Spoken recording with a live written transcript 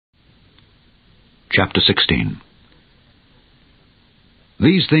Chapter 16.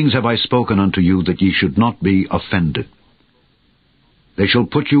 These things have I spoken unto you, that ye should not be offended. They shall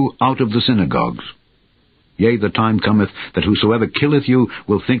put you out of the synagogues. Yea, the time cometh, that whosoever killeth you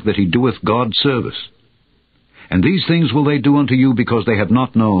will think that he doeth God service. And these things will they do unto you, because they have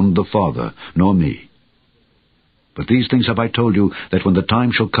not known the Father, nor me. But these things have I told you, that when the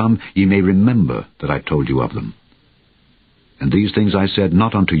time shall come, ye may remember that I told you of them. And these things I said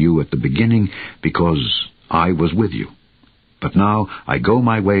not unto you at the beginning, because I was with you. But now I go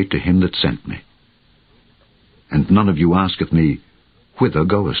my way to him that sent me. And none of you asketh me, Whither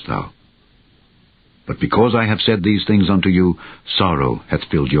goest thou? But because I have said these things unto you, sorrow hath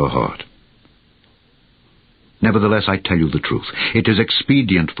filled your heart. Nevertheless I tell you the truth. It is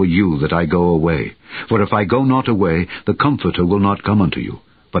expedient for you that I go away. For if I go not away, the Comforter will not come unto you.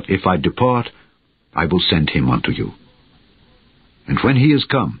 But if I depart, I will send him unto you. And when he is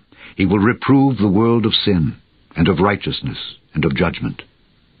come, he will reprove the world of sin, and of righteousness, and of judgment.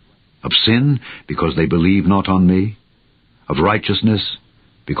 Of sin, because they believe not on me. Of righteousness,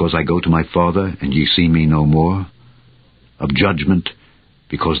 because I go to my Father, and ye see me no more. Of judgment,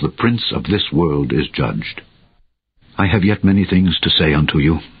 because the prince of this world is judged. I have yet many things to say unto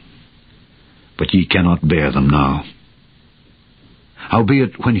you, but ye cannot bear them now.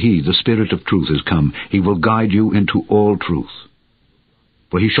 Howbeit, when he, the Spirit of truth, is come, he will guide you into all truth.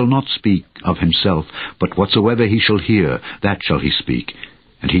 For he shall not speak of himself, but whatsoever he shall hear, that shall he speak,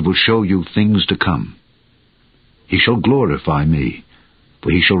 and he will show you things to come. He shall glorify me,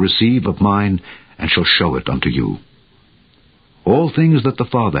 for he shall receive of mine, and shall show it unto you. All things that the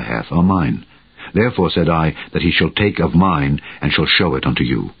Father hath are mine. Therefore said I, that he shall take of mine, and shall show it unto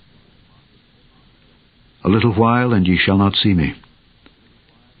you. A little while, and ye shall not see me.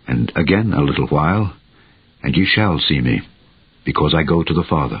 And again a little while, and ye shall see me, because I go to the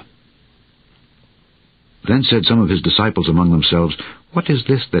Father. Then said some of his disciples among themselves, What is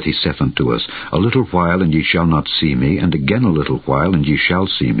this that he saith unto us? A little while, and ye shall not see me, and again a little while, and ye shall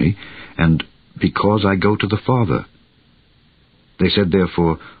see me, and because I go to the Father. They said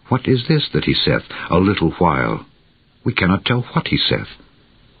therefore, What is this that he saith, a little while? We cannot tell what he saith.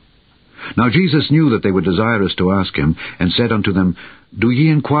 Now Jesus knew that they were desirous to ask him, and said unto them, Do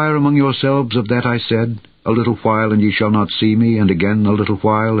ye inquire among yourselves of that I said, A little while, and ye shall not see me, and again a little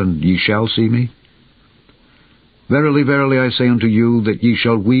while, and ye shall see me? Verily, verily, I say unto you, that ye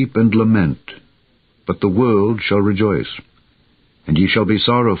shall weep and lament, but the world shall rejoice. And ye shall be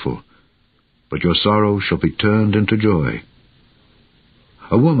sorrowful, but your sorrow shall be turned into joy.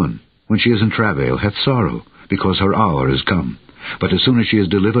 A woman, when she is in travail, hath sorrow, because her hour is come. But as soon as she is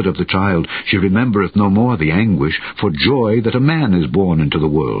delivered of the child, she remembereth no more the anguish for joy that a man is born into the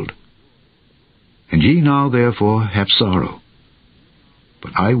world. And ye now therefore have sorrow.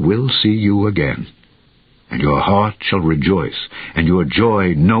 But I will see you again, and your heart shall rejoice, and your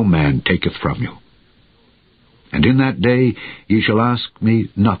joy no man taketh from you. And in that day ye shall ask me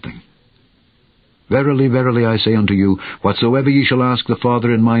nothing. Verily, verily, I say unto you, whatsoever ye shall ask the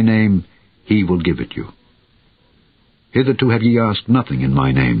Father in my name, he will give it you. Hitherto have ye asked nothing in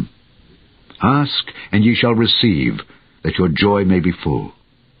my name. Ask, and ye shall receive, that your joy may be full.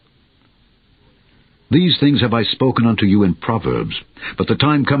 These things have I spoken unto you in proverbs, but the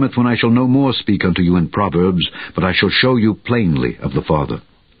time cometh when I shall no more speak unto you in proverbs, but I shall show you plainly of the Father.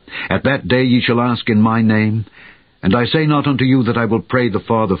 At that day ye shall ask in my name, and I say not unto you that I will pray the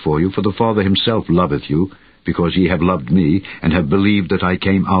Father for you, for the Father himself loveth you, because ye have loved me, and have believed that I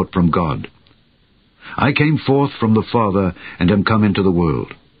came out from God. I came forth from the Father, and am come into the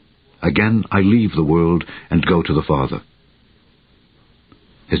world. Again I leave the world, and go to the Father.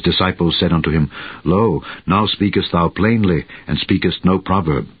 His disciples said unto him, Lo, now speakest thou plainly, and speakest no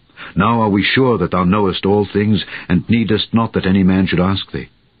proverb. Now are we sure that thou knowest all things, and needest not that any man should ask thee.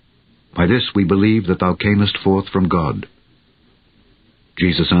 By this we believe that thou camest forth from God.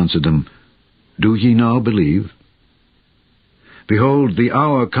 Jesus answered them, Do ye now believe? Behold, the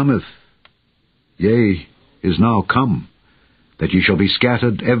hour cometh, yea, is now come, that ye shall be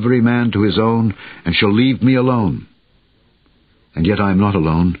scattered every man to his own, and shall leave me alone. And yet I am not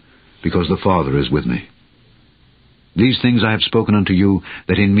alone, because the Father is with me. These things I have spoken unto you,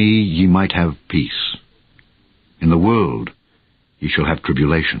 that in me ye might have peace. In the world ye shall have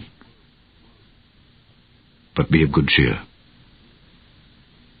tribulation. But be of good cheer.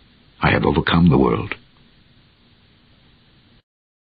 I have overcome the world.